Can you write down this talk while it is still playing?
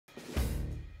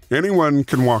Anyone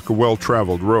can walk a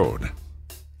well-traveled road,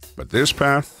 but this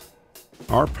path,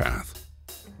 our path,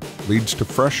 leads to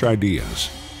fresh ideas.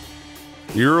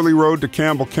 The early road to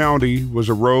Campbell County was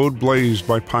a road blazed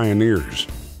by pioneers.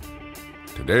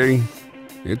 Today,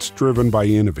 it's driven by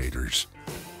innovators,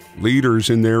 leaders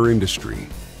in their industry.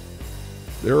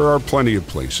 There are plenty of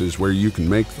places where you can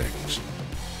make things,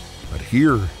 but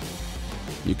here,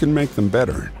 you can make them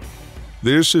better.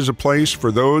 This is a place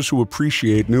for those who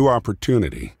appreciate new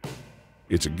opportunity.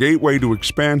 It's a gateway to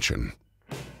expansion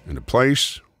and a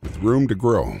place with room to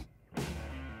grow.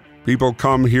 People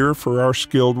come here for our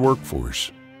skilled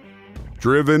workforce,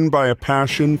 driven by a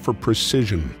passion for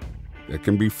precision that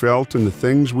can be felt in the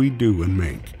things we do and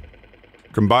make.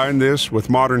 Combine this with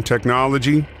modern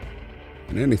technology,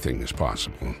 and anything is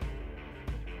possible.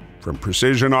 From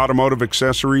precision automotive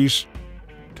accessories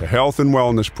to health and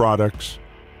wellness products,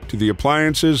 to the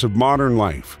appliances of modern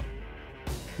life,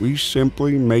 we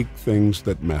simply make things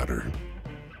that matter.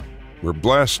 We're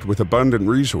blessed with abundant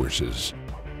resources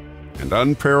and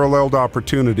unparalleled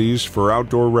opportunities for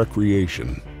outdoor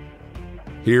recreation.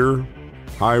 Here,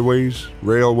 highways,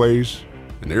 railways,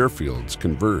 and airfields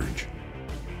converge.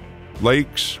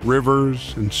 Lakes,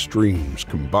 rivers, and streams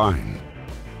combine.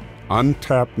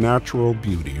 Untapped natural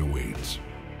beauty awaits.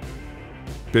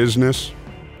 Business,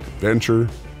 adventure,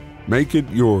 make it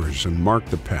yours and mark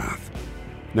the path.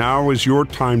 Now is your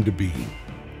time to be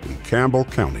in Campbell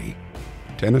County,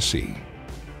 Tennessee.